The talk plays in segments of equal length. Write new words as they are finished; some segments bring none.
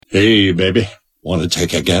Hey, baby. Want to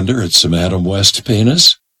take a gander at some Adam West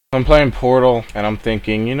penis? I'm playing Portal, and I'm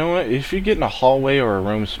thinking, you know what, if you get in a hallway or a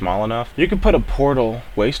room small enough, you could put a portal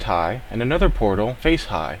waist high and another portal face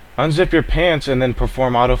high. Unzip your pants and then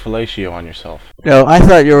perform autofellatio on yourself. No, I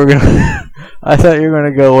thought you were gonna I thought you were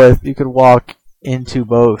gonna go with you could walk into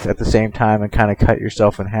both at the same time and kind of cut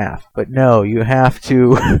yourself in half. But no, you have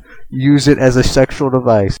to use it as a sexual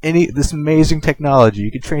device. This amazing technology,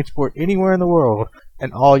 you can transport anywhere in the world,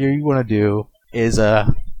 and all you want to do is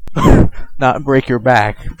not break your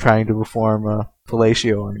back trying to perform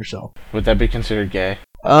fellatio on yourself. Would that be considered gay?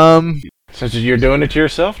 Since you're doing it to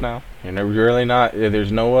yourself now. You're really not,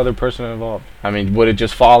 there's no other person involved. I mean, would it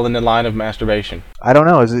just fall in the line of masturbation? I don't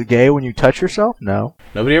know. Is it gay when you touch yourself? No.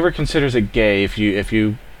 Nobody ever considers it gay if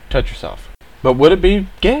you touch yourself. But would it be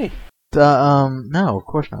gay? No, of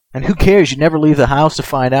course not. And who cares? You never leave the house to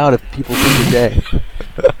find out if people think you're gay.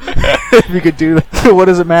 If you could do that, what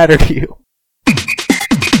does it matter to you?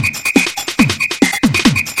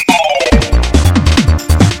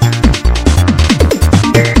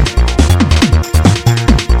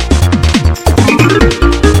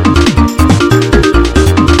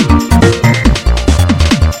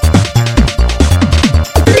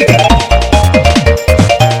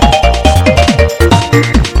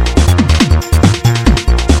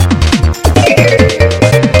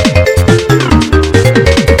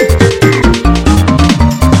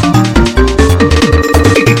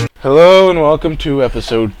 Hello and welcome to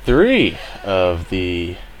episode 3 of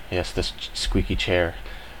the, this squeaky chair.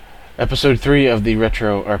 Episode 3 of the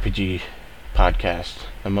Retro RPG podcast,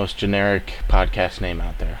 the most generic podcast name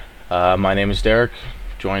out there. My name is Derek,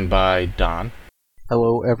 joined by Don.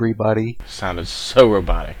 Hello, everybody. Sounded so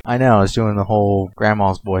robotic. I know, I was doing the whole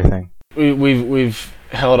grandma's boy thing. We've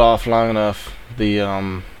held off long enough.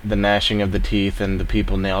 The gnashing of the teeth and the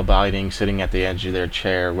people nail biting, sitting at the edge of their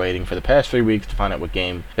chair, waiting for the past 3 weeks to find out what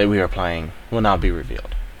game that we are playing will now be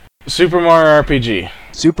revealed. Super Mario RPG.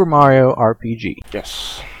 Super Mario RPG.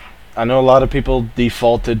 Yes. I know a lot of people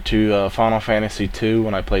defaulted to Final Fantasy II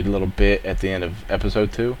when I played a little bit at the end of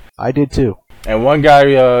episode 2. I did too. And one guy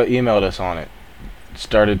emailed us on it.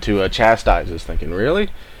 Started to chastise us, thinking, really?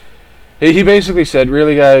 He basically said,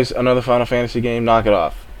 really guys, another Final Fantasy game, knock it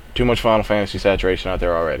off. Too much Final Fantasy saturation out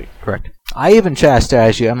there already. Correct. I even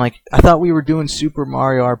chastised you. I'm like, I thought we were doing Super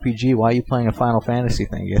Mario RPG. Why are you playing a Final Fantasy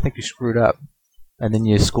thing? I think you screwed up. And then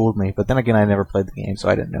you schooled me. But then again, I never played the game, so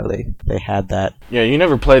I didn't know they had that. Yeah, you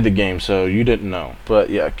never played the game, so you didn't know. But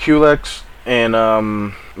yeah, Culex and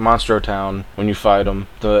Monstro Town, when you fight them,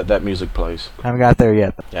 that music plays. I haven't got there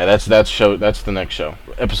yet. Yeah, that's the next show.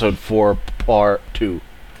 Episode 4, Part 2.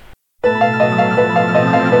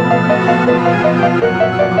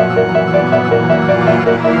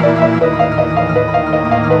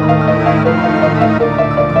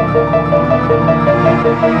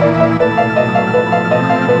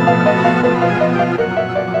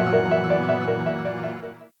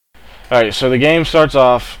 Alright, so the game starts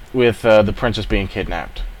off with the princess being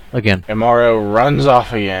kidnapped. Again. And Mario runs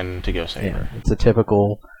off again to go save her. It's a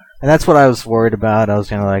typical... And that's what I was worried about. I was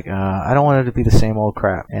kind of like, I don't want it to be the same old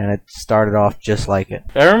crap. And it started off just like it.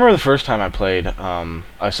 I remember the first time I played,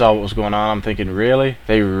 I saw what was going on. I'm thinking, really?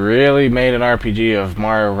 They really made an RPG of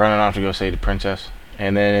Mario running off to go save the princess?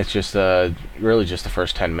 And then it's just really just the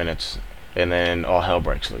first 10 minutes. And then all hell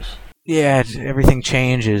breaks loose. Yeah, everything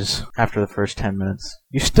changes after the first 10 minutes.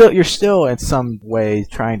 You're still in some way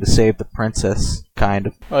trying to save the princess, kind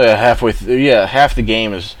of. Oh yeah, half the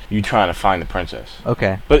game is you trying to find the princess.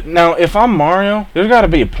 Okay. But now, if I'm Mario, there's got to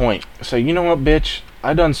be a point. Say, you know what, bitch?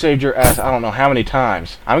 I done saved your ass I don't know how many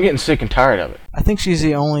times. I'm getting sick and tired of it. I think she's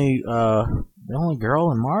the only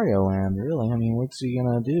girl in Mario Land, really. I mean, what's he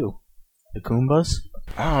gonna do? The Goombas?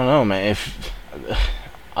 I don't know, man.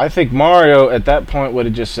 I think Mario, at that point, would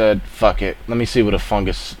have just said, fuck it. Let me see what a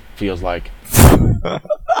fungus feels like.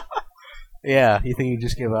 Yeah, you think he'd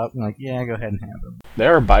just give up? I'm like, yeah, go ahead and have them.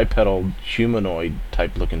 They're bipedal,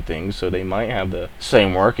 humanoid-type looking things, so they might have the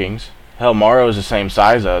same workings. Hell, Mario's the same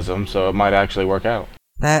size as them, so it might actually work out.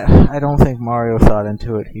 I don't think Mario thought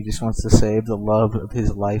into it. He just wants to save the love of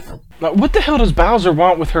his life. Now, what the hell does Bowser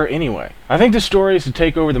want with her anyway? I think the story is to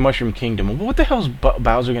take over the Mushroom Kingdom. What the hell is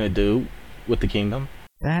Bowser going to do with the kingdom?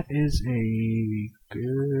 That is a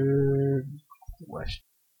good question.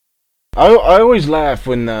 I always laugh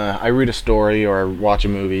when I read a story or watch a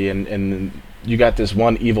movie and you got this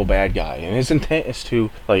one evil bad guy and his intent is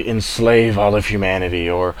to like enslave all of humanity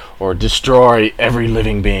or destroy every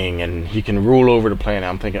living being and he can rule over the planet.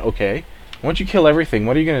 I'm thinking, okay, once you kill everything,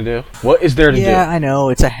 what are you going to do? What is there to do? Yeah, I know,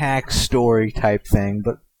 it's a hack story type thing,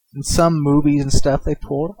 but in some movies and stuff, they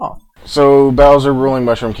pull it off. So Bowser ruling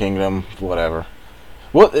Mushroom Kingdom, whatever.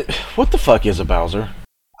 What the fuck is a Bowser?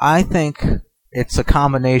 I think it's a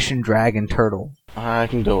combination dragon turtle. I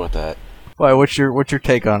can go with that. Why? What's your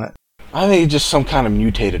take on it? I think it's just some kind of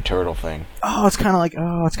mutated turtle thing. It's kind of like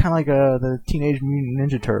the Teenage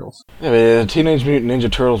Mutant Ninja Turtles. Yeah, but the Teenage Mutant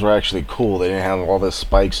Ninja Turtles were actually cool. They didn't have all this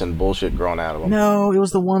spikes and bullshit growing out of them. No, it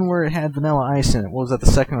was the one where it had Vanilla Ice in it. What was that?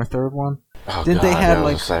 The second or third one? Oh, Didn't God, they have that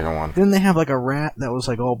was like the second one? Didn't they have like a rat that was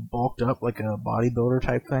like all bulked up, like a bodybuilder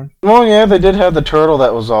type thing? Well, yeah, they did have the turtle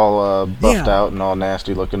that was all buffed Yeah. out and all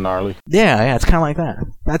nasty looking, gnarly. Yeah, it's kind of like that.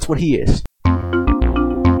 That's what he is.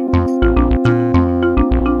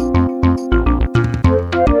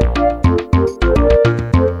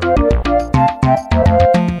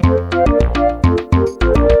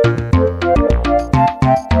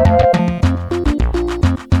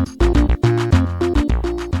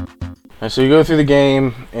 And so you go through the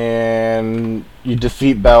game and you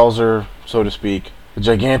defeat Bowser, so to speak. The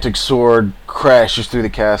gigantic sword crashes through the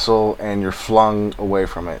castle and you're flung away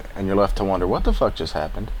from it. And you're left to wonder, what the fuck just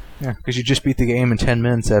happened? Yeah, because you just beat the game in 10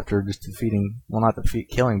 minutes after just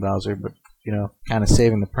killing Bowser, but, kind of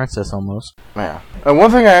saving the princess almost. Yeah. And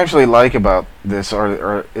one thing I actually like about this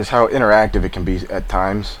is how interactive it can be at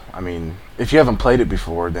times. I mean, if you haven't played it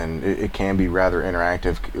before, then it can be rather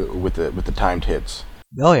interactive with the timed hits.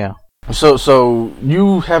 Oh, yeah. So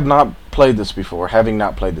you have not played this before. Having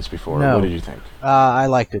not played this before, No. What did you think? I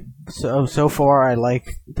liked it. So far, I like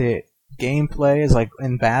the gameplay is like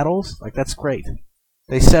in battles. Like, that's great.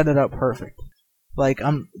 They set it up perfect. Like,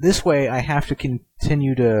 this way I have to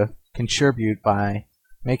continue to contribute by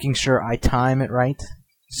making sure I time it right.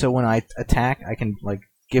 So when I attack, I can like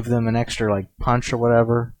give them an extra like punch or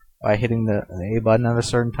whatever by hitting the A button at a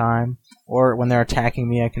certain time. Or when they're attacking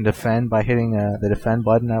me, I can defend by hitting the defend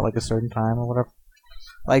button at like a certain time or whatever.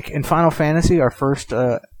 Like in Final Fantasy, our first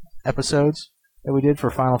episodes that we did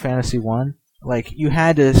for Final Fantasy 1, like you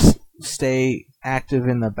had to stay active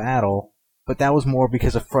in the battle, but that was more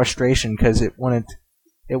because of frustration because it wouldn't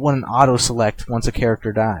auto-select once a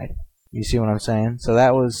character died. You see what I'm saying? So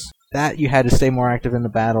that you had to stay more active in the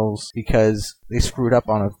battles because they screwed up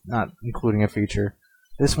on not including a feature.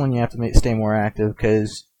 This one you have to stay more active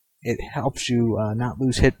because it helps you not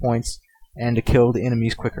lose hit points and to kill the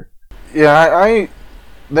enemies quicker. Yeah,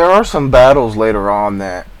 there are some battles later on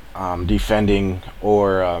that defending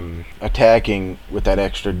or attacking with that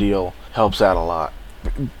extra deal helps out a lot.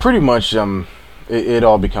 Pretty much, it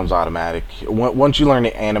all becomes automatic. Once you learn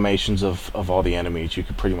the animations of all the enemies, you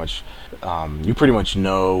could pretty much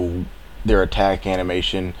know their attack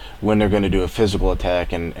animation, when they're going to do a physical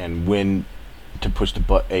attack, and when to push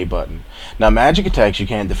the A button. Now, magic attacks you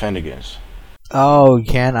can't defend against. Oh, you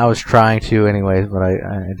can? I was trying to anyways, but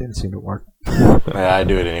it didn't seem to work. Yeah, I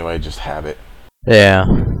do it anyway, just habit. Yeah.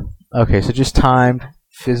 Okay, so just timed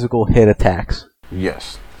physical hit attacks.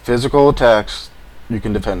 Yes, physical attacks you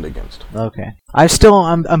can defend against. Okay.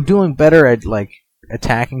 I'm doing better at like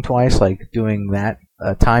attacking twice, like doing that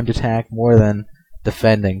timed attack more than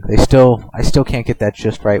defending. I still can't get that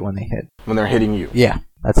just right when they hit. When they're hitting you. Yeah.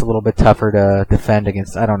 That's a little bit tougher to defend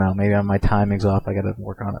against. I don't know. Maybe my timing's off. I gotta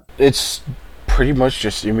work on it. It's pretty much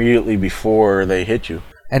just immediately before they hit you.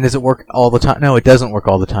 And does it work all the time? No, it doesn't work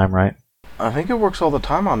all the time, right? I think it works all the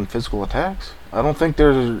time on physical attacks. I don't think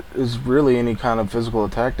there is really any kind of physical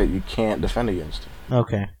attack that you can't defend against.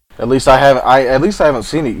 Okay. At least I haven't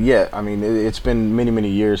seen it yet. I mean, it's been many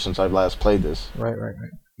years since I've last played this. Right.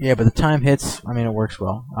 Yeah, but the time hits. I mean, it works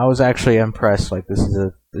well. I was actually impressed. Like, this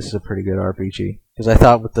is a pretty good RPG. Because I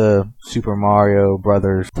thought with the Super Mario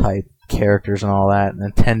Brothers type characters and all that,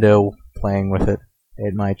 Nintendo playing with it,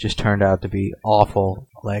 it might just turn out to be awful,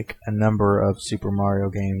 like a number of Super Mario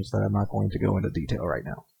games that I'm not going to go into detail right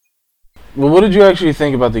now. Well, what did you actually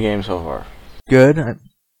think about the game so far? Good.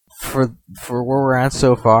 For where we're at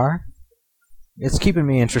so far, it's keeping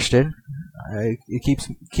me interested. It keeps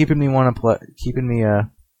keeping me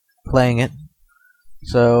playing it.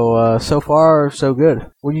 So far, so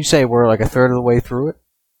good. Wouldn't you say we're like a third of the way through it?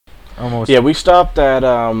 Almost. Yeah, we stopped at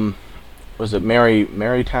was it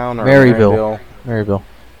Marytown or Maryville? Maryville.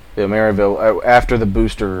 Yeah, Maryville. After the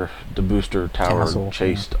booster tower Castle,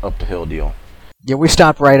 chased up the hill deal. Yeah, we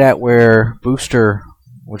stopped right at where Booster,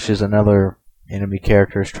 which is another enemy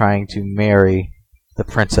character, is trying to marry the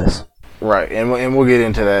princess. Right, and we'll get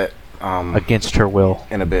into that against her will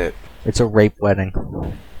in a bit. It's a rape wedding.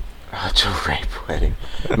 It's a rape wedding.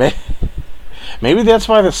 Maybe that's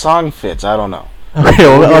why the song fits. I don't know. Okay,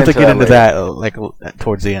 we'll have to get into that like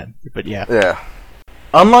towards the end. But yeah. Yeah.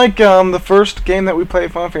 Unlike the first game that we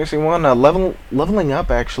played, Final Fantasy 1, leveling up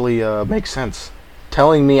actually makes sense.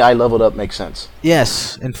 telling me I leveled up makes sense.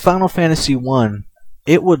 Yes, in Final Fantasy 1,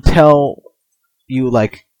 it would tell you,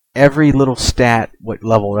 like, every little stat what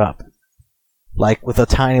leveled up. Like, with a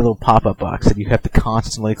tiny little pop-up box that you have to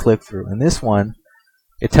constantly click through. In this one,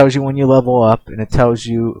 it tells you when you level up, and it tells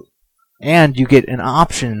you... And you get an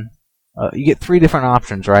option... you get 3 different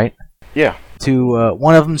options, right? Yeah.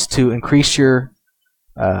 One of them's to increase your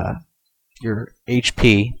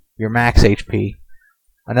HP, your max HP.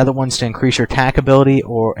 Another one's to increase your attack ability,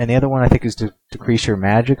 and the other one I think is to decrease your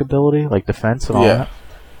magic ability, like defense and all that.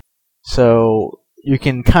 So you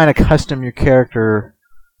can kind of custom your character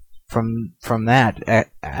from that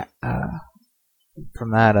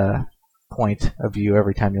point of view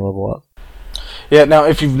every time you level up. Yeah. Now,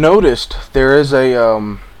 if you've noticed, there is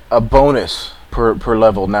a bonus per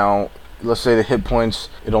level. Now, let's say the hit points,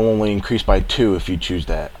 it'll only increase by 2 if you choose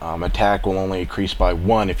that. Attack will only increase by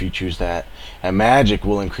 1 if you choose that, and magic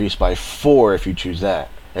will increase by 4 if you choose that.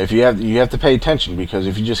 If you have to pay attention, because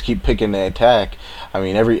if you just keep picking the attack, I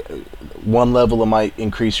mean, every one level it might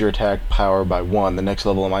increase your attack power by 1. The next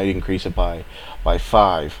level it might increase it by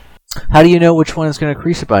 5. How do you know which one is going to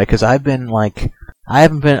increase it by? Because I've been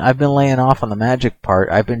laying off on the magic part.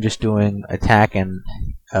 I've been just doing attack and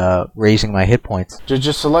raising my hit points.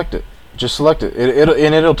 Just select it. Just select it.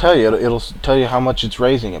 It'll tell you. It'll tell you how much it's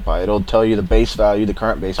raising it by. It'll tell you the base value, the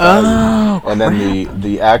current base value, and then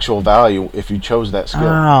the actual value if you chose that skill,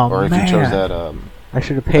 or if you chose that. I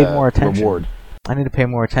should have paid more attention. Reward. I need to pay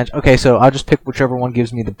more attention. Okay, so I'll just pick whichever one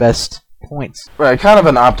gives me the best points. Right, kind of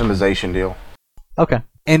an optimization deal. Okay.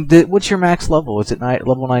 And what's your max level? Is it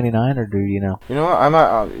level 99, or do you know? You know what? I'm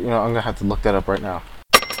gonna have to look that up right now.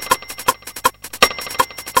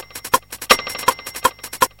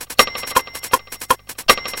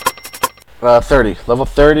 30. Level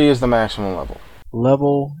 30 is the maximum level.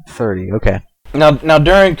 Level 30. Okay. Now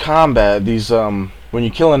during combat, these when you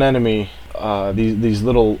kill an enemy, these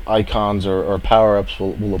little icons or power-ups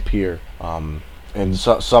will appear. And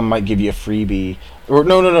some might give you a freebie, or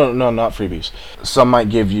no, not freebies. Some might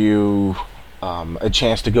give you a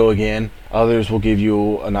chance to go again. Others will give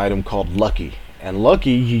you an item called Lucky. And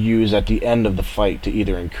Lucky you use at the end of the fight to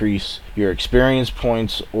either increase your experience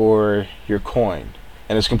points or your coin.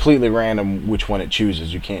 And it's completely random which one it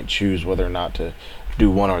chooses. You can't choose whether or not to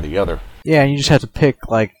do one or the other. Yeah, you just have to pick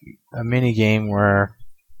like a mini game where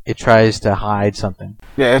it tries to hide something.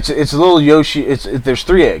 Yeah, it's a little Yoshi. There's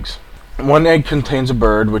 3 eggs. One egg contains a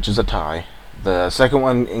bird, which is a tie. The second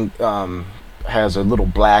one has a little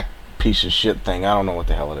black piece of shit thing. I don't know what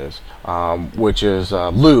the hell it is. Which is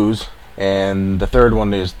lose. And the third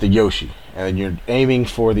one is the Yoshi. And you're aiming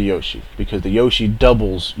for the Yoshi, because the Yoshi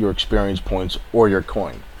doubles your experience points or your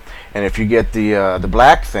coin. And if you get the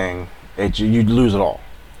black thing, you lose it all,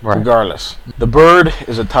 right. Regardless. The bird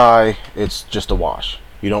is a tie. It's just a wash.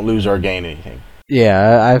 You don't lose or gain anything.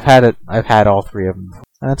 Yeah, I've had all 3 of them,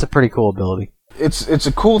 and that's a pretty cool ability. It's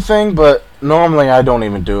a cool thing, but normally I don't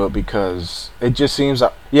even do it because it just seems.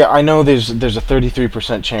 Yeah, I know there's a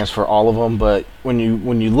 33% chance for all of them, but when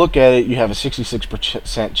you look at it, you have a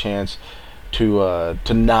 66% chance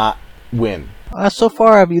to not win. So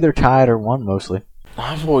far, I've either tied or won mostly.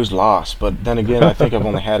 I've always lost, but then again, I think I've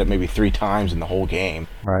only had it maybe 3 times in the whole game.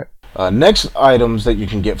 Right. Next items that you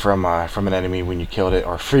can get from an enemy when you killed it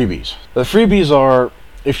are freebies. The freebies are,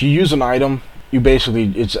 if you use an item,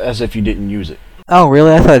 it's as if you didn't use it. Oh,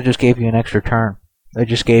 really? I thought it just gave you an extra turn. It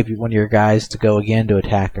just gave you one of your guys to go again to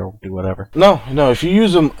attack or do whatever. No. If you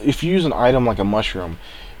use an item like a mushroom,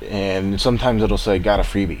 and sometimes it'll say got a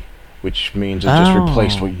freebie, which means it just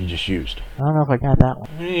replaced what you just used. I don't know if I got that one.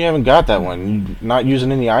 You haven't got that one. You not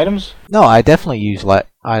using any items? No, I definitely use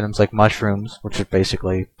items like mushrooms, which are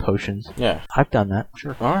basically potions. Yeah. I've done that,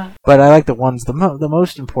 sure. Alright. But I like the ones, the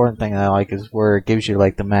most important thing I like is where it gives you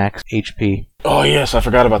like the max HP. Oh yes, I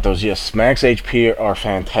forgot about those. Yes, max HP are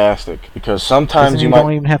fantastic, because sometimes you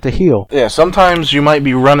don't even have to heal. Yeah, sometimes you might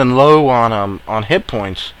be running low on hit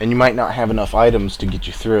points, and you might not have enough items to get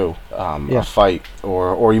you through a fight,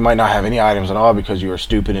 or you might not have any items at all because you were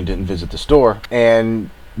stupid and didn't visit the store,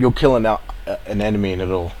 and you'll kill an enemy and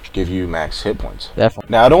it'll give you max hit points.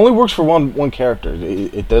 Definitely. Now it only works for one character.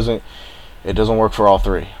 It doesn't work for all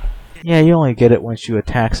 3. Yeah, you only get it once you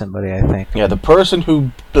attack somebody, I think. Yeah, the person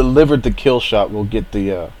who delivered the kill shot will get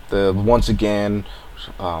the once again,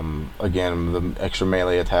 the extra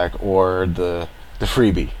melee attack, or the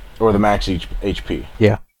freebie, or the max HP.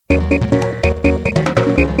 Yeah.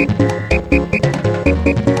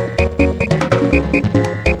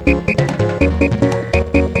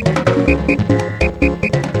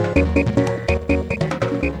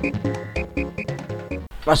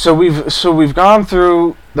 So we've gone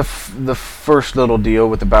through the first little deal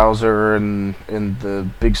with the Bowser and the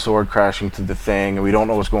big sword crashing through the thing, and we don't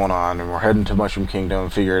know what's going on, and we're heading to Mushroom Kingdom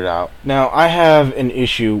and figure it out. Now, I have an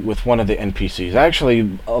issue with one of the NPCs.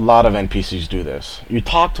 Actually, a lot of NPCs do this. You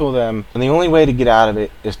talk to them, and the only way to get out of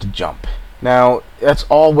it is to jump. Now, that's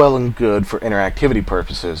all well and good for interactivity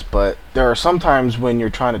purposes, but there are some times when you're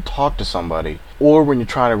trying to talk to somebody, or when you're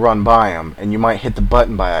trying to run by them, and you might hit the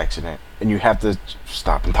button by accident, and you have to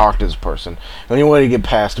stop and talk to this person. The only way to get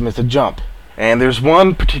past them is to jump. And there's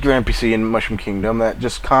one particular NPC in Mushroom Kingdom that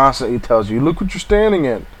just constantly tells you, look what you're standing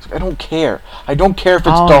in. It's like, I don't care. I don't care if it's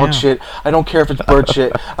dog shit. I don't care if it's bird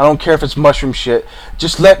shit. I don't care if it's mushroom shit.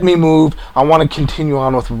 Just let me move. I want to continue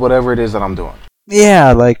on with whatever it is that I'm doing.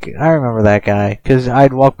 Yeah, like, I remember that guy, because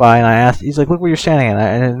I'd walk by and I asked, he's like, look where you're standing at,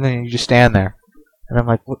 and then you just stand there. And I'm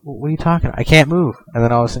like, what are you talking about? I can't move. And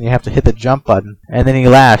then all of a sudden you have to hit the jump button. And then he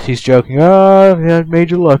laughs. He's joking, oh, yeah, I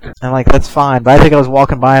made you look. And I'm like, that's fine. But I think I was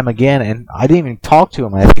walking by him again, and I didn't even talk to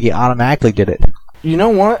him. I think he automatically did it. You know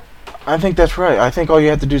what? I think that's right. I think all you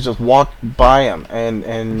have to do is just walk by him,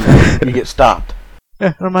 and you get stopped.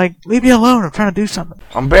 Yeah, and I'm like, leave me alone. I'm trying to do something.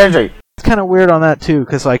 I'm busy. It's kind of weird on that too,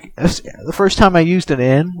 because like the first time I used an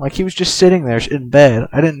inn, like he was just sitting there in bed.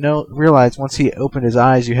 I didn't realize once he opened his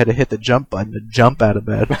eyes, you had to hit the jump button to jump out of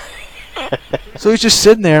bed. So he's just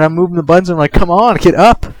sitting there, and I'm moving the buttons. And I'm like, come on, get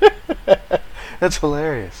up. That's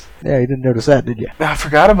hilarious. Yeah, you didn't notice that, did you? I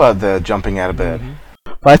forgot about the jumping out of bed.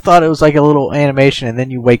 Mm-hmm. But I thought it was like a little animation, and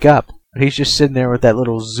then you wake up. But he's just sitting there with that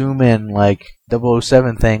little zoom in, like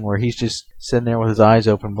 007 thing, where he's just sitting there with his eyes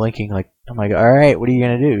open, blinking. Like, I'm like, all right, what are you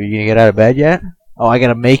gonna do? You gonna get out of bed yet? Oh, I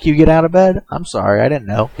gotta make you get out of bed? I'm sorry, I didn't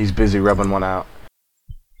know. He's busy rubbing one out.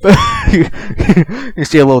 You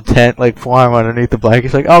see a little tent like flying underneath the blanket.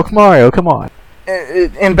 He's like, oh, Mario, come on.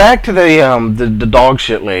 And back to the dog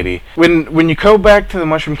shit lady. When you go back to the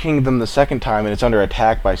Mushroom Kingdom the second time and it's under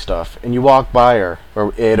attack by stuff, and you walk by her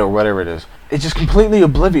or it or whatever it is, it's just completely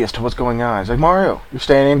oblivious to what's going on. It's like, Mario, you're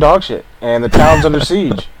standing in dog shit, and the town's under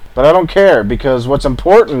siege. But I don't care, because what's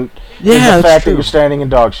important is the fact that you're standing in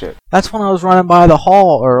dog shit. That's when I was running by the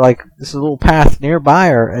hall, or like this little path nearby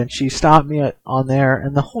her, and she stopped me on there,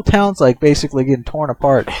 and the whole town's like basically getting torn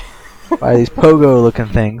apart by these pogo-looking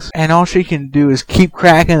things. And all she can do is keep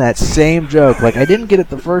cracking that same joke. Like, I didn't get it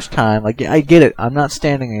the first time. Like, I get it. I'm not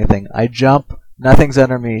standing anything. I jump. Nothing's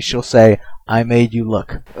under me. She'll say, I made you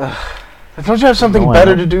look. Don't you have something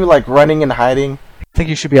better to do, like running and hiding? I think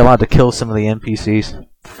you should be allowed to kill some of the NPCs,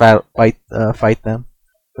 fight them.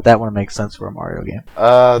 But that wouldn't make sense for a Mario game.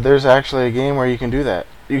 There's actually a game where you can do that.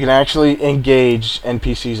 You can actually engage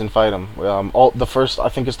NPCs and fight them. I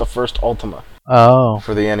think it's the first Ultima. Oh.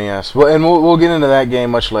 For the NES. Well, and we'll get into that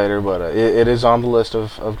game much later, but it is on the list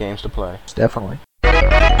of games to play. Definitely.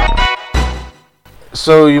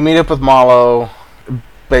 So you meet up with Mallow,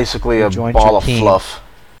 basically a ball of fluff.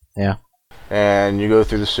 Yeah. And you go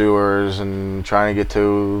through the sewers and trying to get to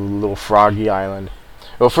Little Froggy Island.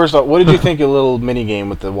 Well, first off, what did you think of the little mini game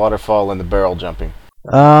with the waterfall and the barrel jumping?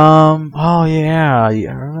 Oh yeah, I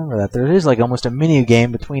remember that. There is like almost a mini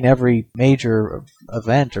game between every major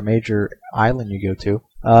event or major island you go to.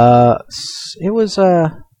 It was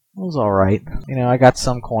all right. You know, I got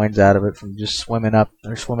some coins out of it from just swimming up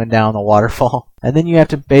or swimming down the waterfall. And then you have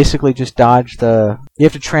to basically just dodge you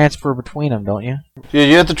have to transfer between them, don't you? Yeah,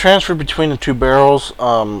 you have to transfer between the two barrels,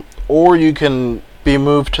 or you can be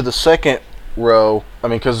moved to the second row. I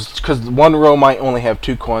mean, because one row might only have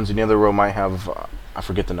 2 coins and the other row might have, I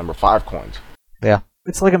forget the number, 5 coins. Yeah.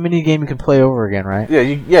 It's like a mini game you can play over again, right? Yeah,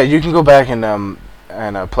 you can go back and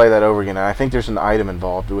play that over again. And I think there's an item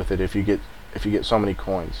involved with it if you get so many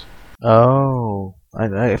coins. Oh,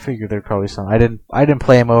 I figured there'd probably some. I didn't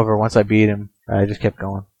play him over. Once I beat him, I just kept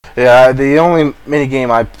going. Yeah, the only mini game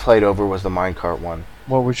I played over was the minecart one.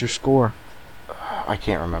 What was your score? I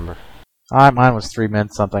can't remember. Mine was 3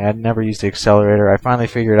 minutes something. I'd never used the accelerator. I finally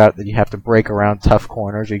figured out that you have to break around tough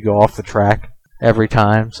corners or you go off the track every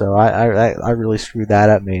time. So I really screwed that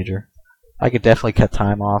up major. I could definitely cut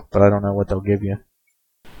time off, but I don't know what they'll give you.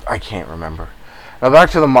 I can't remember. Now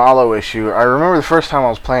back to the Mallow issue. I remember the first time I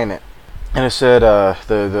was playing it, and it said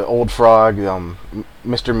the old frog, Mr.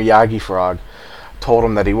 Miyagi frog, told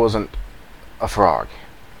him that he wasn't a frog.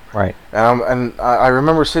 Right. And I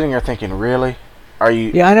remember sitting there thinking, really? Are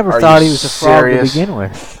you? Yeah, I never thought he was a frog to begin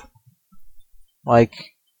with. Like,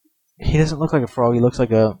 he doesn't look like a frog. He looks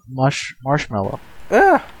like a marshmallow.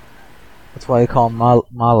 Yeah. That's why they call him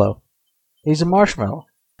Mallow. He's a marshmallow.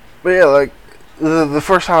 But yeah, like the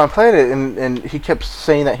first time I played it, and he kept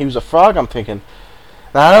saying that he was a frog. I'm thinking,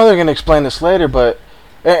 now I know they're gonna explain this later, but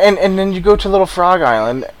and then you go to Little Frog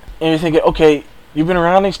Island, and you're thinking, okay, you've been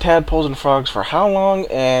around these tadpoles and frogs for how long,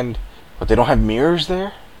 and But they don't have mirrors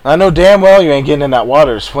there? I know damn well you ain't getting in that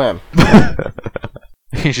water to swim.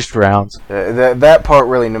 He just drowns. That part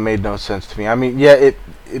really made no sense to me. I mean, yeah, it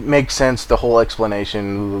makes sense, the whole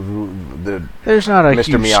explanation. There's not a Mr.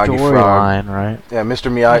 huge Miyagi storyline, right? Yeah,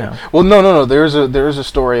 Mr. Miyagi. Yeah. Well, no. There is a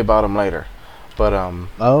story about him later, but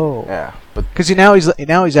Oh. yeah, but Because now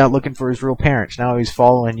he's out looking for his real parents. Now he's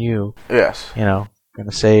following you. yes,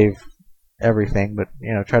 Gonna save everything, but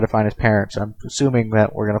try to find his parents. I'm assuming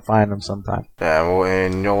that we're gonna find them sometime. yeah, well,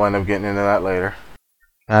 and you'll end up getting into that later.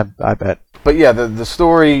 I bet. But yeah, the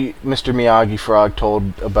story Mr. Miyagi Frog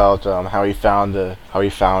told about how he found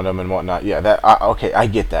him and whatnot. Yeah, okay, I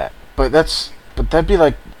get that. But that'd be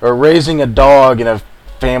like raising a dog in a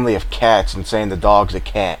family of cats and saying the dog's a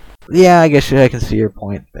cat. Yeah, I guess I can see your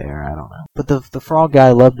point there. I don't know. But the frog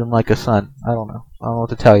guy loved him like a son. I don't know what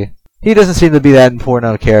to tell you. He doesn't seem to be that important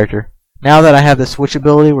of a character. Now that I have the switch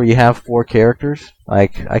ability where you have 4 characters,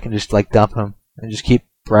 like I can just dump him and just keep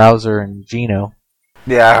Browser and Geno.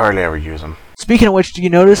 Yeah, I hardly ever use them. Speaking of which, do you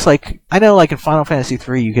notice, I know in Final Fantasy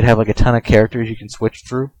III you could have a ton of characters you can switch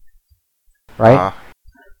through, right?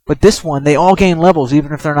 But this one, they all gain levels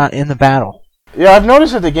even if they're not in the battle. Yeah, I've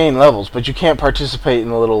noticed that they gain levels, but you can't participate in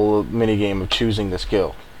the little mini game of choosing the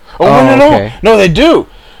skill. Oh, no, okay. no, they do.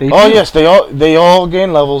 They Oh do. yes, they all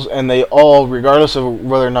gain levels, and they all, regardless of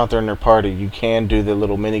whether or not they're in their party, you can do the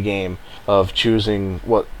little mini game of choosing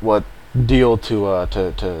what deal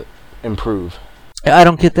to improve. I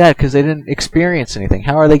don't get that because they didn't experience anything.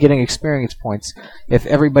 How are they getting experience points if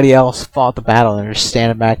everybody else fought the battle and they're just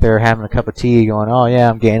standing back there having a cup of tea going, oh yeah,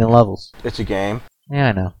 I'm gaining levels? It's a game. Yeah,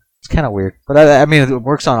 I know. It's kind of weird. But I mean, it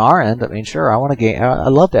works on our end. I mean, sure, I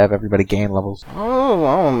love to have everybody gain levels. Oh,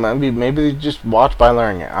 well, maybe they just watch by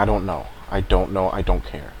learning it. I don't know. I don't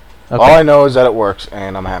care. Okay. All I know is that it works,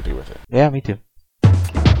 and I'm happy with it. Yeah, me too.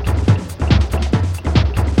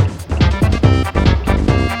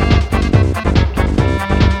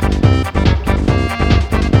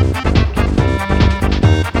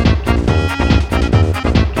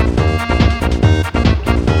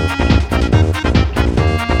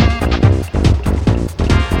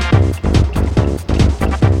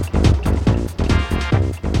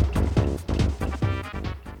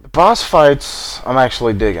 Boss fights, I'm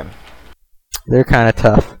actually digging. They're kind of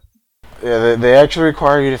tough. Yeah, they actually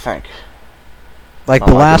require you to think. Like Oh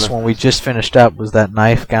the my last goodness. one we just finished up was that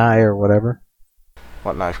knife guy or whatever.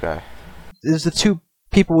 What knife guy? There's the 2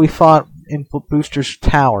 people we fought in Booster's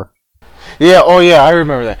tower. Yeah, oh yeah, I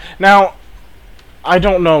remember that. Now, I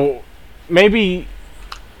don't know, maybe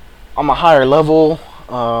I'm a higher level,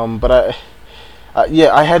 but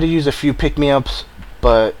I had to use a few pick-me-ups,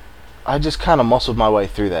 but I just kind of muscled my way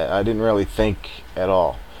through that. I didn't really think at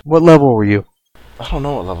all. What level were you? I don't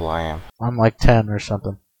know what level I am. I'm like 10 or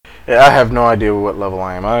something. Yeah, I have no idea what level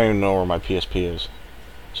I am. I don't even know where my PSP is,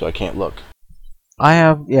 so I can't look. I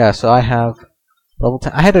have level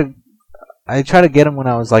 10. I tried to get them when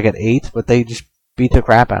I was at 8, but they just beat the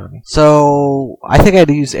crap out of me. So I think I had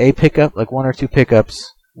to use a pickup, 1 or 2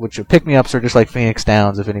 pickups, which pick-me-ups are just like Phoenix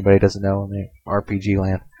Downs, if anybody doesn't know in the RPG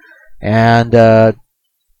land. And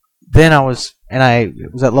then I was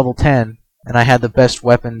at level 10, and I had the best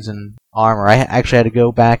weapons and armor. I actually had to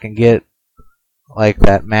go back and get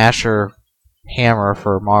that masher hammer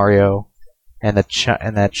for Mario, and that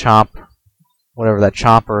chomp, whatever that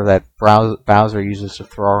chomper that Bowser uses to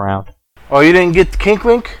throw around. Oh, you didn't get the Kink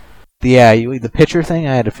Link? Yeah, the pitcher thing.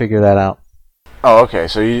 I had to figure that out. Oh, okay.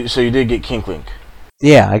 So you did get Kink Link.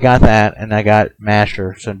 Yeah, I got that, and I got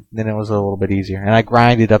masher, so then it was a little bit easier, and I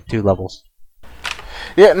grinded up 2 levels.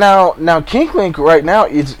 Yeah. Now Kink Link right now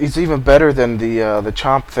it's even better than the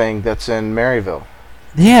chomp thing that's in Maryville.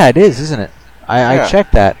 Yeah, it is, isn't it? I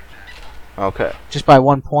checked that. Okay. Just by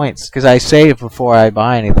 1 point, because I save before I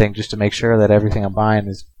buy anything, just to make sure that everything I'm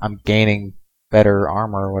buying I'm gaining better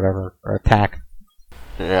armor or whatever, or attack.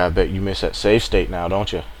 Yeah, I bet you miss that save state now,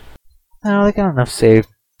 don't you? No, they got enough save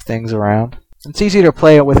things around. It's easier to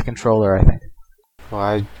play it with a controller, I think. Well,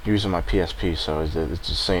 I using my PSP, so it's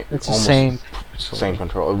the same. It's the almost same. It's the same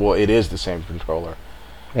controller. Well, it is the same controller.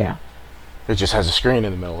 Yeah. It just has a screen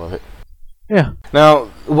in the middle of it. Yeah. Now,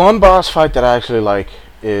 one boss fight that I actually like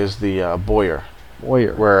is the Boyer,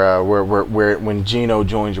 Warrior. where when Geno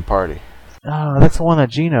joins your party. Oh, that's the one that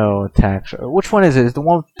Geno attacks. Which one is it? Is the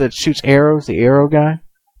one that shoots arrows, the arrow guy?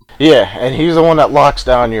 Yeah, and he's the one that locks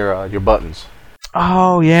down your buttons.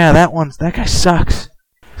 Oh, yeah, that guy sucks.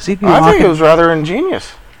 I think it was rather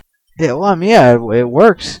ingenious. Yeah, well, I mean, yeah, it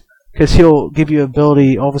works. Because he'll give you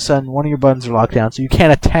ability, all of a sudden, one of your buttons are locked down, so you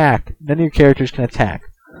can't attack. None of your characters can attack.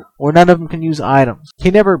 Or none of them can use items. He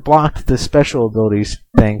never blocked the special abilities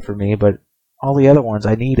thing for me, but all the other ones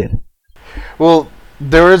I needed. Well,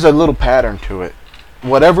 there is a little pattern to it.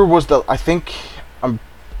 Whatever was the, I think,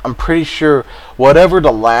 I'm pretty sure whatever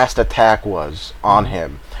the last attack was on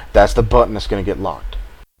him, that's the button that's going to get locked.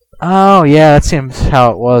 Oh, yeah, that seems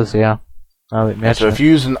how it was, yeah. So if you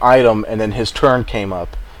use an item and then his turn came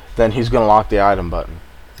up, then he's going to lock the item button.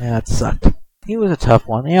 Yeah, it sucked. He was a tough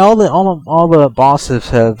one. Yeah, all the bosses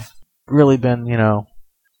have really been,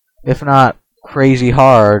 if not crazy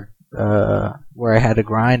hard, where I had to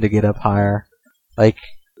grind to get up higher. Like,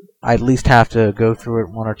 I at least have to go through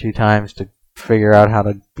it 1 or 2 times to figure out how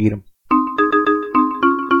to beat him.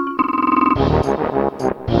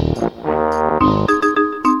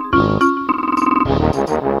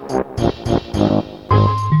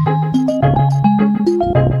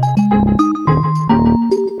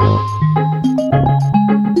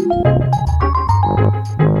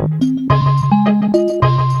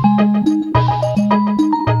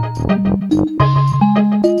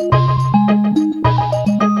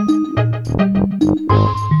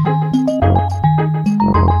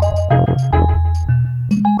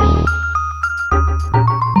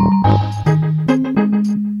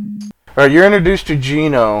 Alright, you're introduced to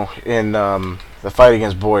Gino in the fight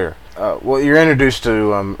against Boyer. Well, you're introduced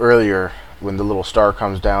to earlier when the little star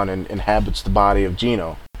comes down and inhabits the body of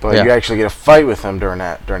Gino. But Yeah. you actually get a fight with him during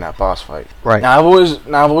that boss fight. Right. Now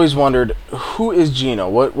I've always wondered, who is Gino?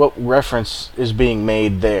 What reference is being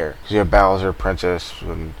made there? Because you have Bowser, Princess,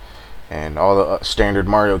 and all the standard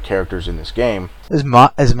Mario characters in this game. Is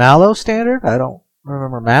Mallow standard? I don't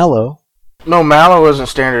remember Mallow. No, Mallow isn't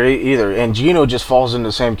standard either, and Gino just falls into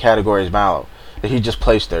the same category as Mallow. That he just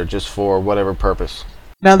placed there just for whatever purpose.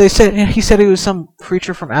 Now he said he was some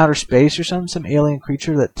creature from outer space or something, some alien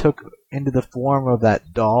creature that took into the form of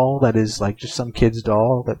that doll that is like just some kid's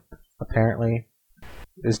doll that apparently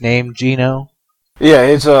is named Gino. Yeah,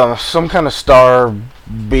 it's some kind of star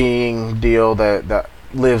being deal that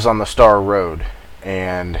lives on the Star Road,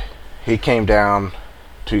 and he came down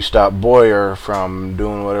to stop Boyer from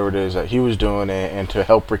doing whatever it is that he was doing, and to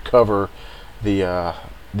help recover the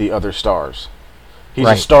other stars. He's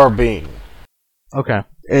Right. a star being. Okay.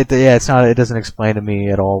 It doesn't explain to me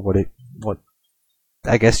at all what.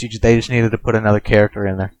 I guess they just needed to put another character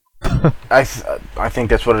in there. I think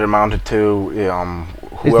that's what it amounted to.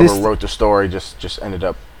 Whoever this- wrote the story just ended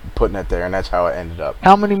up putting it there, and that's how it ended up.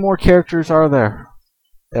 How many more characters are there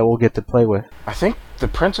that we'll get to play with? I think the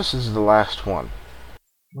Princess is the last one.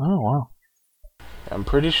 Oh wow. I'm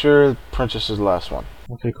pretty sure Princess is the last one.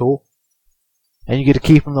 Okay, cool. And you get to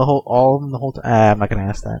keep them all of them the whole time. I'm not gonna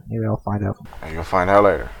ask that. Maybe I'll find out. You'll find out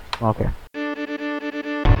later. Okay.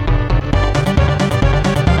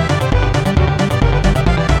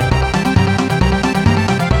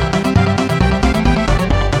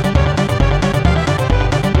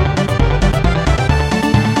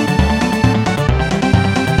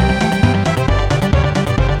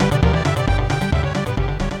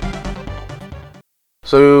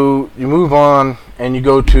 So you move on and you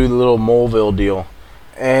go to the little Moleville deal,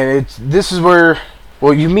 and this is where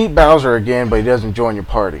you meet Bowser again, but he doesn't join your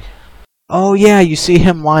party. Oh yeah, you see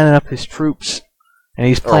him lining up his troops, and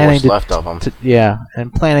he's Or planning what's left of them.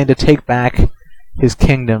 and planning to take back his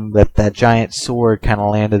kingdom that giant sword kind of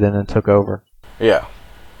landed in and took over. Yeah,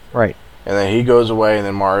 Right. and then he goes away, and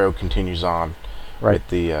then Mario continues on Right.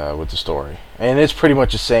 with the story, and it's pretty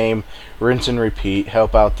much the same, rinse and repeat.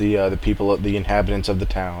 Help out the people, the inhabitants of the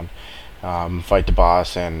town, fight the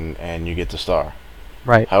boss, and you get the star.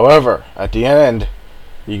 Right. However, at the end,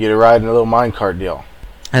 you get a ride in a little minecart deal.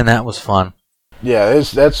 And that was fun. Yeah,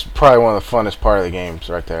 that's probably one of the funnest part of the games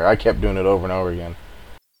right there. I kept doing it over and over again.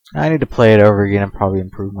 I need to play it over again and probably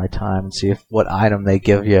improve my time and see what item they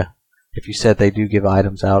give you. If you said they do give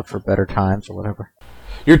items out for better times or whatever.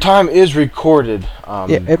 Your time is recorded. Yeah,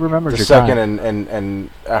 it remembers the your second time. and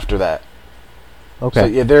after that. Okay. So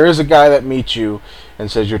yeah, there is a guy that meets you and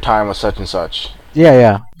says your time was such and such.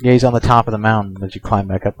 Yeah. He's on the top of the mountain that you climb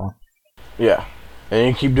back up on. Yeah, and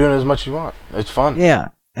you can keep doing it as much as you want. It's fun. Yeah,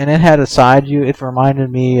 and it had a side view. It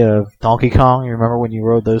reminded me of Donkey Kong. You remember when you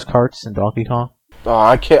rode those carts in Donkey Kong? Oh,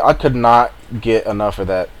 I could not get enough of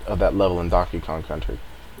that level in Donkey Kong Country.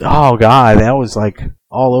 Oh god, that was like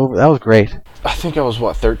all over. That was great. I think I was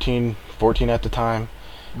 13, 14 at the time,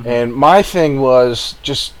 Mhm. and my thing was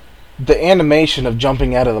just the animation of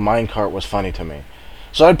jumping out of the minecart was funny to me.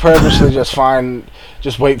 So I'd purposely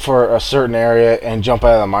just wait for a certain area and jump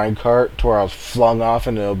out of the minecart to where I was flung off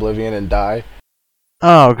into oblivion and die.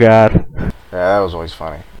 Oh god. Yeah, that was always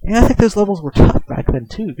funny. Yeah, I think those levels were tough back then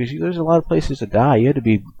too, because there's a lot of places to die. You had to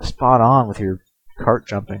be spot on with your cart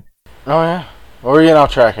jumping. Oh yeah. Or are you getting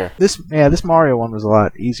off track here? This Mario one was a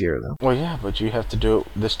lot easier though. Well, yeah, but you have to do it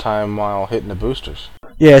this time while hitting the boosters.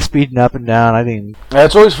 Yeah, speeding up and down. I didn't. Yeah,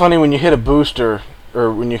 it's always funny when you hit a booster,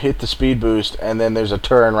 or when you hit the speed boost, and then there's a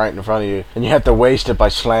turn right in front of you, and you have to waste it by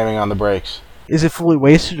slamming on the brakes. Is it fully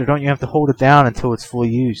wasted, or don't you have to hold it down until it's fully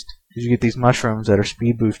used? Because you get these mushrooms that are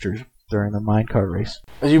speed boosters during the minecart race.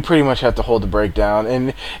 You pretty much have to hold the brake down,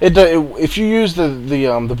 and if you use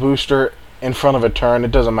the booster in front of a turn,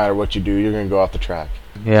 it doesn't matter what you do, you're gonna go off the track.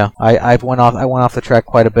 Yeah, I went off the track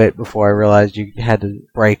quite a bit before I realized you had to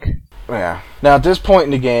brake. Yeah. Now at this point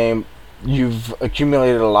in the game, you've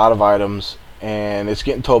accumulated a lot of items, and it's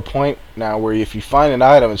getting to a point now where if you find an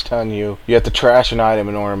item, it's telling you have to trash an item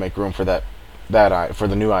in order to make room for for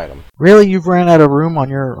the new item. Really, you've ran out of room on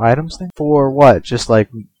your items thing? For what? Just like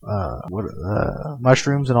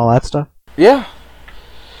mushrooms and all that stuff? Yeah.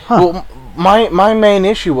 Huh. Well, my main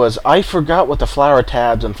issue was I forgot what the flower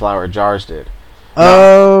tabs and flower jars did.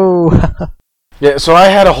 Oh. Yeah, so I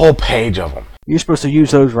had a whole page of them. You're supposed to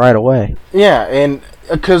use those right away. Yeah, and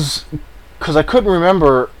because I couldn't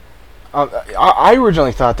remember. I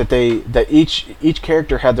originally thought that each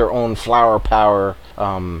character had their own flower power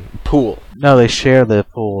pool. No, they share the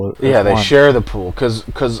pool. Yeah, they share the pool.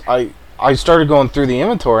 Because I started going through the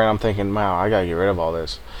inventory, and I'm thinking, wow, I gotta get rid of all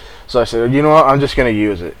this. So I said, you know what, I'm just gonna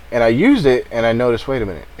use it. And I used it, and I noticed, wait a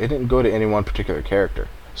minute, it didn't go to any one particular character.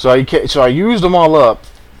 So I used them all up,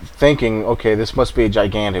 thinking, okay, this must be a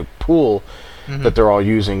gigantic pool that they're all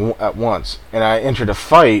using at once. And I entered a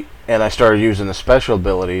fight, and I started using the special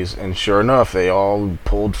abilities, and sure enough, they all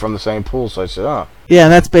pulled from the same pool. So I said, oh. Yeah,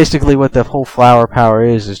 and that's basically what the whole flower power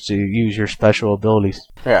is to use your special abilities.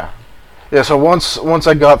 Yeah. Yeah, so once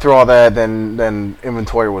I got through all that, then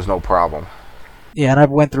inventory was no problem. Yeah, and I've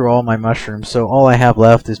went through all my mushrooms, so all I have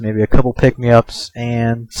left is maybe a couple pick-me-ups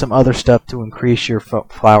and some other stuff to increase your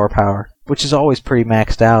flower power, which is always pretty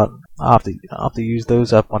maxed out. I'll have to use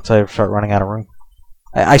those up once I start running out of room.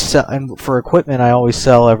 I sell, and for equipment, I always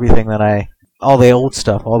sell everything all the old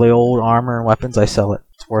stuff, all the old armor and weapons. I sell it.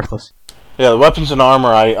 It's worthless. Yeah, the weapons and armor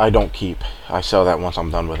I don't keep. I sell that once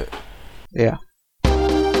I'm done with it. Yeah.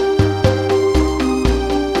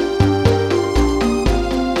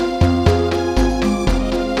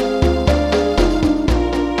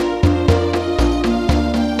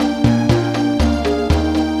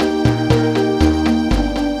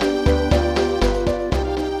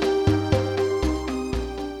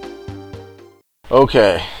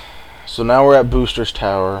 Okay, so now we're at Booster's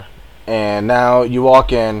Tower, and now you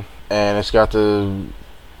walk in, and it's got some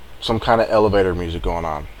kind of elevator music going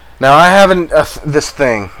on. Now I have this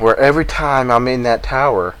thing where every time I'm in that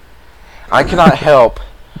tower, I cannot help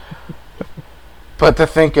but to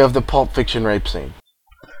think of the Pulp Fiction rape scene.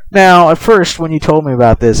 Now, at first, when you told me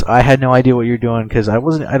about this, I had no idea what you were doing because I'm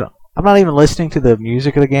not even listening to the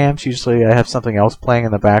music of the games. Usually, I have something else playing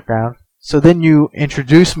in the background. So then you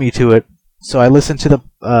introduced me to it. So I listened to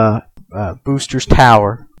the Booster's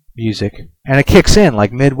Tower music, and it kicks in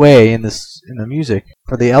like midway in the music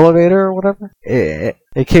for the elevator or whatever. It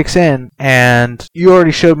kicks in, and you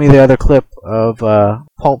already showed me the other clip of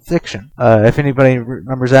Pulp Fiction. If anybody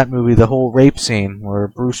remembers that movie, the whole rape scene where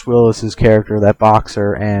Bruce Willis's character, that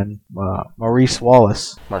boxer, and Marcellus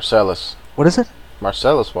Wallace. What is it?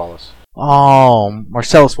 Marcellus Wallace. Oh,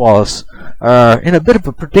 Marcellus Wallace are in a bit of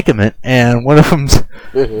a predicament, and one of them's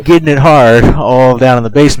getting it hard all down in the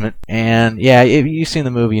basement. And yeah, if you've seen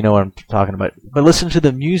the movie, you know what I'm talking about. But listen to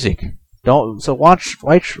the music. Watch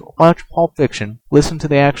Pulp Fiction. Listen to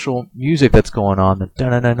the actual music that's going on.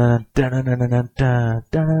 And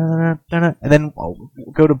then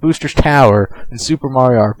go to Booster's Tower in Super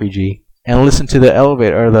Mario RPG and listen to the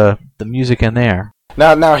elevator or the music in there.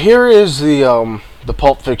 Now here is the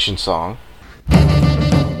Pulp Fiction song.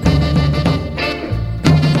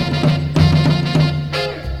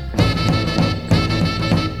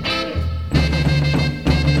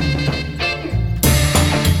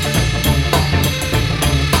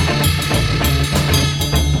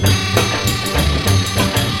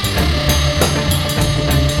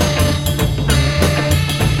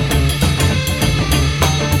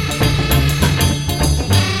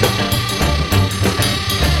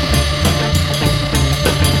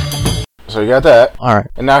 So you got that. All right.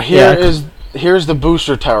 And now here's the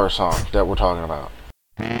Booster Tower song that we're talking about.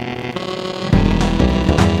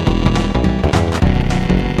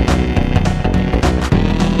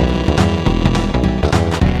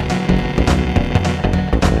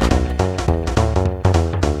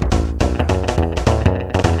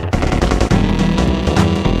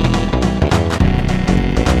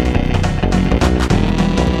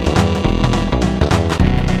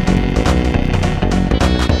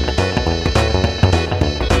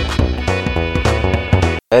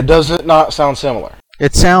 It does it not sound similar?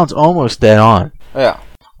 It sounds almost dead on. Yeah.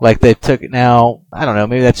 Like they took it now, I don't know,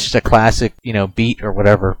 maybe that's just a classic, beat or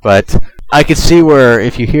whatever, but I could see where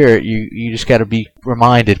if you hear it, you just got to be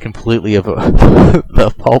reminded completely of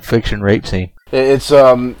the Pulp Fiction rape scene. It's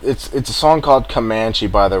a song called Comanche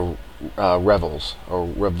by the Revels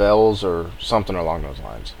or something along those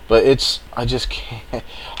lines. But I just can't.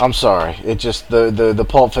 I'm sorry. It just the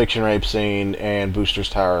Pulp Fiction rape scene and Booster's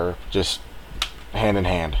Tower just hand in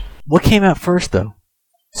hand. What came out first though?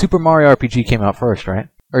 Super Mario RPG came out first, right?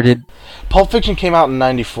 Or did Pulp Fiction came out in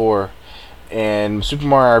 '94, and Super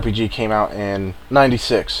Mario RPG came out in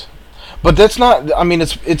 '96. But that's not. I mean,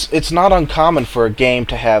 it's not uncommon for a game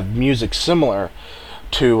to have music similar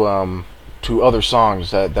to other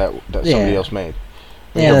songs that somebody else made.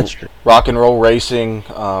 Yeah, that's true. Rock and Roll Racing.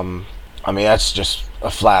 I mean, that's just a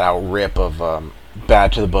flat out rip of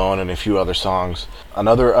Bad to the Bone and a few other songs.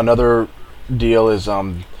 Another deal is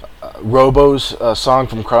Robo's song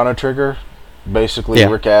from Chrono Trigger. Basically,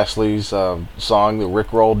 Rick Astley's song, the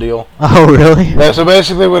Rick Roll deal. Oh, really? Yeah, so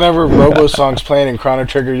basically, whenever Robo's song's playing in Chrono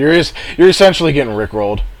Trigger, you're essentially getting Rick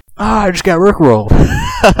rolled. Ah, I just got Rick rolled.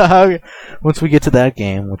 Once we get to that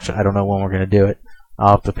game, which I don't know when we're gonna do it,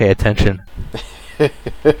 I'll have to pay attention.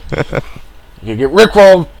 You get Rick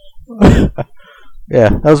rolled. Yeah,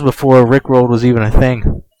 that was before Rick rolled was even a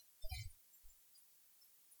thing.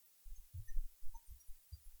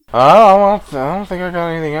 I don't think I got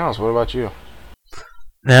anything else. What about you?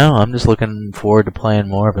 No, I'm just looking forward to playing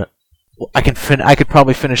more of it. I could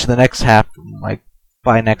probably finish the next half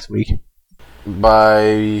by next week.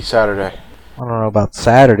 By Saturday. I don't know about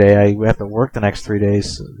Saturday. I have to work the next 3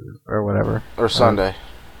 days or whatever. Or Sunday.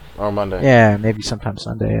 Or Monday. Yeah, maybe sometime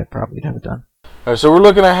Sunday. I'd probably have it done. Alright, so we're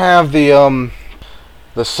looking to have the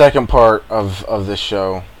second part of this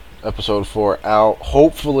show, episode 4, out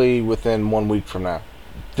hopefully within 1 week from now.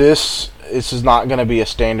 This is not going to be a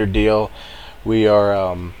standard deal. We're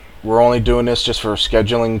only doing this just for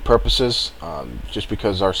scheduling purposes, just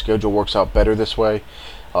because our schedule works out better this way.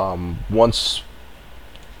 Once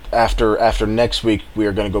after next week, we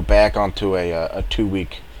are going to go back onto a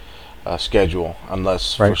 2-week schedule,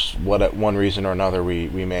 unless for one reason or another we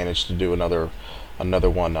manage to do another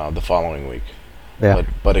one the following week. Yeah.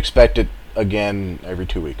 But expect it again every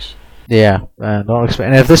 2 weeks. Yeah, don't expect.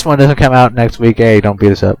 And if this one doesn't come out next week, hey, don't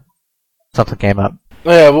beat us up. Something came up.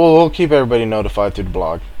 Yeah, we'll keep everybody notified through the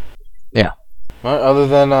blog. Yeah. Well, other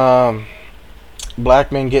than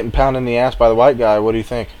black men getting pounded in the ass by the white guy, what do you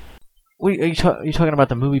think? Wait, are you talking about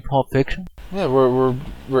the movie Pulp Fiction? Yeah,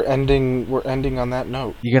 we're ending on that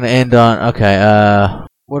note. You're gonna end on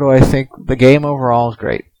what do I think? The game overall is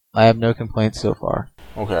great. I have no complaints so far.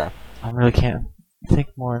 Okay. I really can't think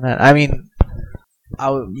more than that. I mean, I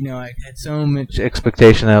had so much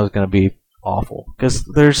expectation that it was gonna be awful, because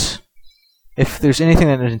if there's anything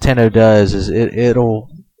that Nintendo does, is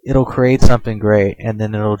it'll create something great, and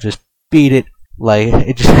then it'll just beat it like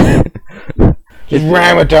it just just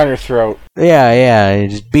ram it down your throat. Yeah,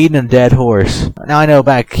 just beating a dead horse. Now I know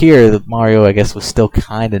back here the Mario, I guess, was still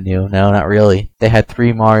kind of new. No, not really. They had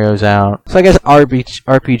 3 Marios out, so I guess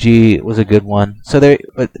RPG was a good one.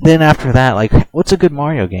 But then after that, what's a good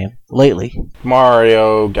Mario game lately?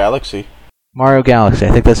 Mario Galaxy. Mario Galaxy.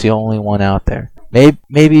 I think that's the only one out there.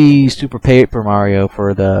 Maybe Super Paper Mario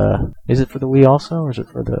is it for the Wii also, or is it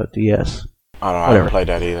for the DS? I don't know. I haven't played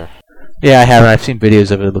that either. Yeah, I haven't. I've seen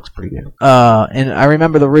videos of it. It looks pretty good. And I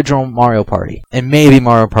remember the original Mario Party, and maybe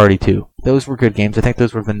Mario Party 2. Those were good games. I think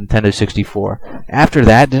those were the Nintendo 64. After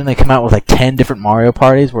that, didn't they come out with 10 different Mario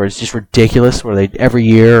Parties, where it's just ridiculous, where every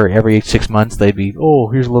year or every 6 months they'd be,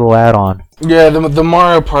 here's a little add-on. Yeah, the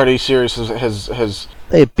Mario Party series has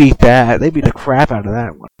They beat that. They beat the crap out of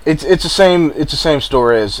that one. It's the same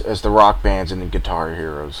story as the Rock Bands and the Guitar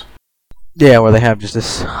Heroes. Yeah, where they have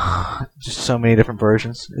just so many different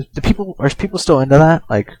versions. Are people still into that?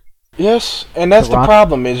 Yes, and that's the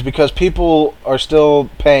problem, is because people are still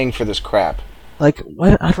paying for this crap.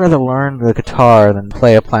 I'd rather learn the guitar than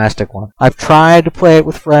play a plastic one. I've tried to play it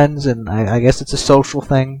with friends, and I guess it's a social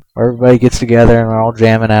thing where everybody gets together and we're all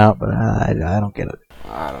jamming out, but I don't get it.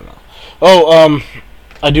 I don't know.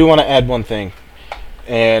 I do want to add one thing.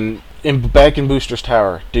 And back in Booster's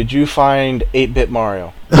Tower, did you find 8-Bit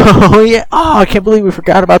Mario? Oh, yeah. Oh, I can't believe we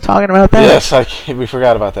forgot about talking about that. Yes, we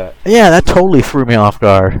forgot about that. Yeah, that totally threw me off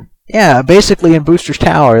guard. Yeah, basically in Booster's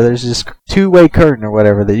Tower, there's this 2-way curtain or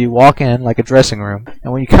whatever that you walk in like a dressing room,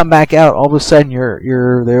 and when you come back out, all of a sudden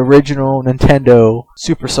you're the original Nintendo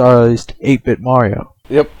supersized 8-Bit Mario.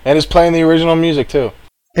 Yep, and it's playing the original music too.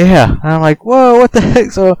 Yeah, and I'm like, whoa, what the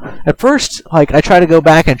heck? So at first, I try to go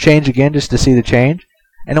back and change again just to see the change,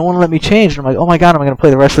 and it won't let me change. And I'm like, oh my god, am I gonna play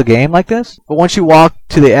the rest of the game like this? But once you walk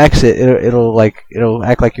to the exit, it'll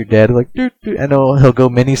act like you're dead, like doot, doot, and he'll go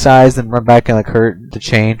mini sized and run back in the curtain to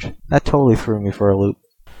change. That totally threw me for a loop.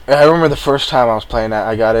 I remember the first time I was playing that,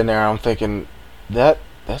 I got in there, I'm thinking,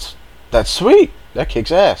 that's sweet. That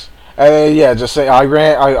kicks ass. And yeah, just say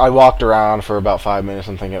I walked around for about 5 minutes.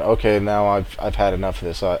 I'm thinking, okay, now I've had enough of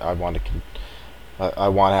this. I want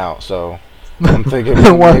out. So I'm thinking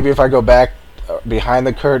maybe if I go back behind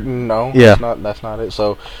the curtain, no, yeah, that's not it.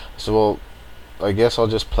 So well, I guess I'll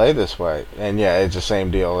just play this way. And yeah, it's the same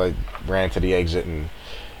deal. I ran to the exit and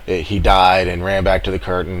he died and ran back to the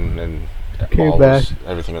curtain and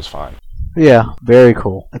everything was fine. Yeah, very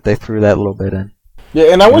cool that they threw that little bit in.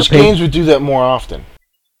 Yeah, and I wish games would do that more often.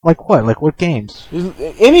 Like what? Like what games?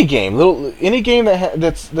 Any game, any game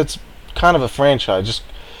that's kind of a franchise.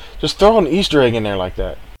 Just throw an Easter egg in there like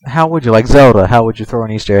that. How would you, like Zelda? How would you throw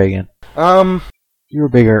an Easter egg in? You were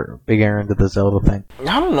bigger into the Zelda thing.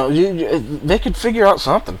 I don't know. They could figure out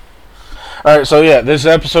something. All right, so yeah, this is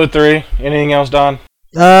episode 3. Anything else, Don?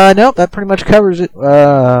 Nope. That pretty much covers it.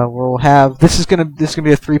 We'll have this is gonna be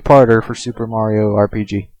a 3-parter for Super Mario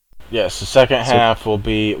RPG. Yes, the second half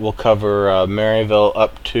we'll cover Maryville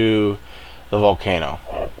up to the volcano.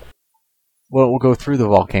 Well, we'll go through the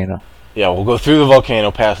volcano. Yeah, we'll go through the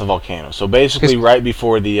volcano, past the volcano. So basically, right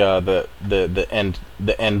before the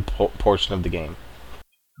end portion of the game.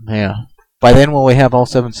 Yeah. By then, will we have all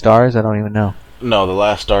 7 stars? I don't even know. No, the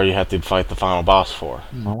last star you have to fight the final boss for.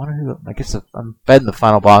 I wonder who. I guess I'm betting the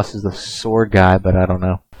final boss is the sword guy, but I don't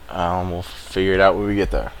know. We'll figure it out when we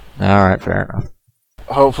get there. All right, fair enough.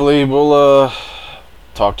 Hopefully, we'll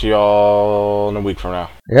talk to y'all in a week from now.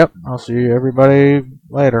 Yep, I'll see everybody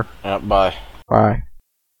later. Yep, bye. Bye.